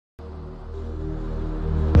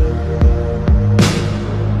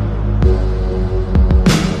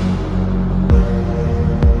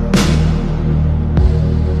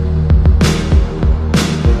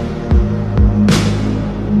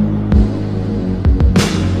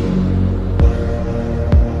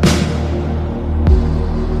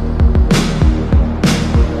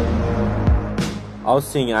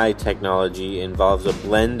All-seeing eye technology involves a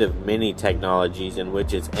blend of many technologies in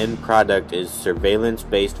which its end product is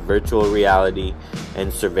surveillance-based virtual reality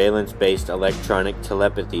and surveillance-based electronic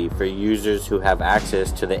telepathy for users who have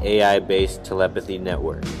access to the AI-based telepathy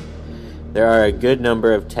network. There are a good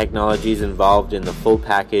number of technologies involved in the full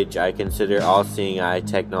package I consider all-seeing eye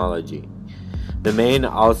technology. The main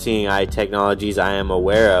all-seeing eye technologies I am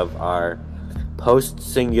aware of are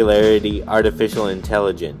post-singularity artificial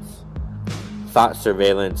intelligence, thought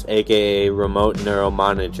surveillance aka remote neural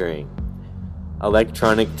monitoring,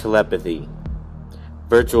 electronic telepathy,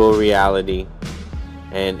 virtual reality,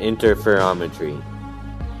 and interferometry.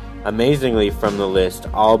 Amazingly, from the list,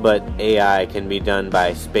 all but AI can be done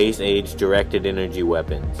by space-age directed energy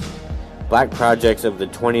weapons. Black projects of the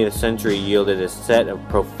 20th century yielded a set of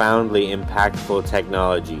profoundly impactful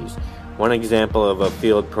technologies. One example of a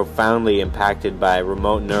field profoundly impacted by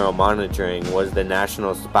remote neural monitoring was the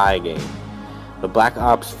national spy game. The Black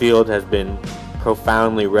Ops field has been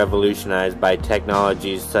profoundly revolutionized by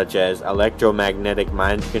technologies such as electromagnetic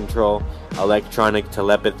mind control, electronic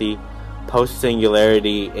telepathy,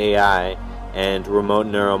 post-singularity AI, and remote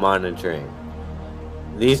neural monitoring.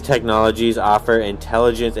 These technologies offer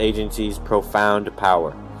intelligence agencies profound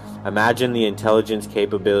power. Imagine the intelligence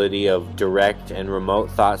capability of direct and remote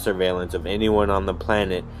thought surveillance of anyone on the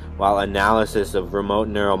planet, while analysis of remote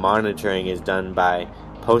neural monitoring is done by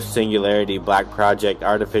post-singularity Black Project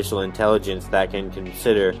artificial intelligence that can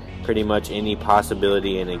consider pretty much any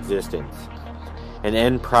possibility in existence. An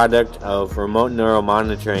end product of remote neural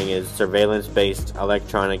monitoring is surveillance-based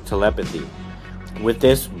electronic telepathy. With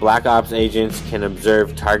this, Black Ops agents can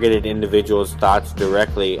observe targeted individuals' thoughts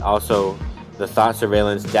directly. Also, the thought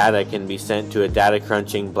surveillance data can be sent to a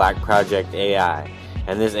data-crunching Black Project AI,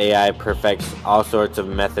 and this AI perfects all sorts of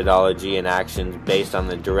methodology and actions based on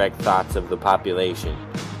the direct thoughts of the population.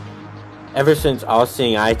 Ever since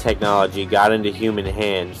all-seeing eye technology got into human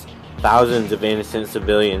hands, thousands of innocent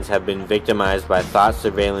civilians have been victimized by thought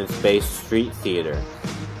surveillance-based street theater.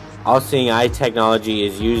 All-seeing eye technology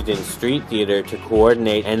is used in street theater to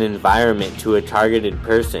coordinate an environment to a targeted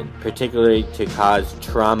person, particularly to cause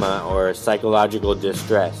trauma or psychological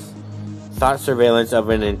distress. Thought surveillance of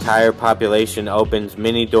an entire population opens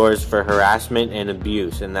many doors for harassment and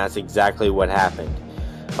abuse, and that's exactly what happened.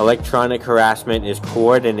 Electronic harassment is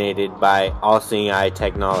coordinated by all-seeing eye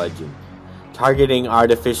technology. Targeting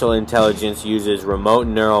artificial intelligence uses remote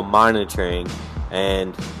neural monitoring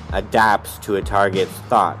and adapts to a target's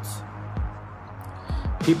thoughts.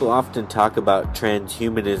 People often talk about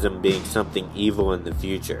transhumanism being something evil in the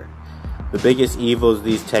future. The biggest evils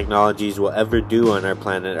these technologies will ever do on our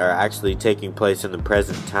planet are actually taking place in the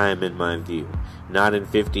present time, in my view. Not in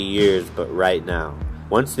 50 years, but right now.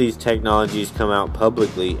 Once these technologies come out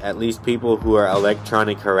publicly, at least people who are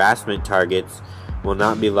electronic harassment targets will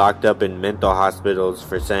not be locked up in mental hospitals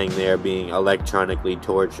for saying they are being electronically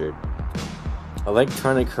tortured.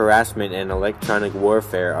 Electronic harassment and electronic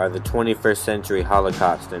warfare are the 21st century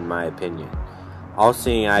Holocaust, in my opinion.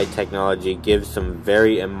 All-seeing eye technology gives some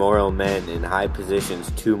very immoral men in high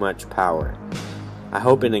positions too much power. I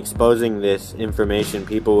hope in exposing this information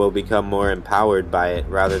people will become more empowered by it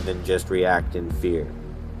rather than just react in fear.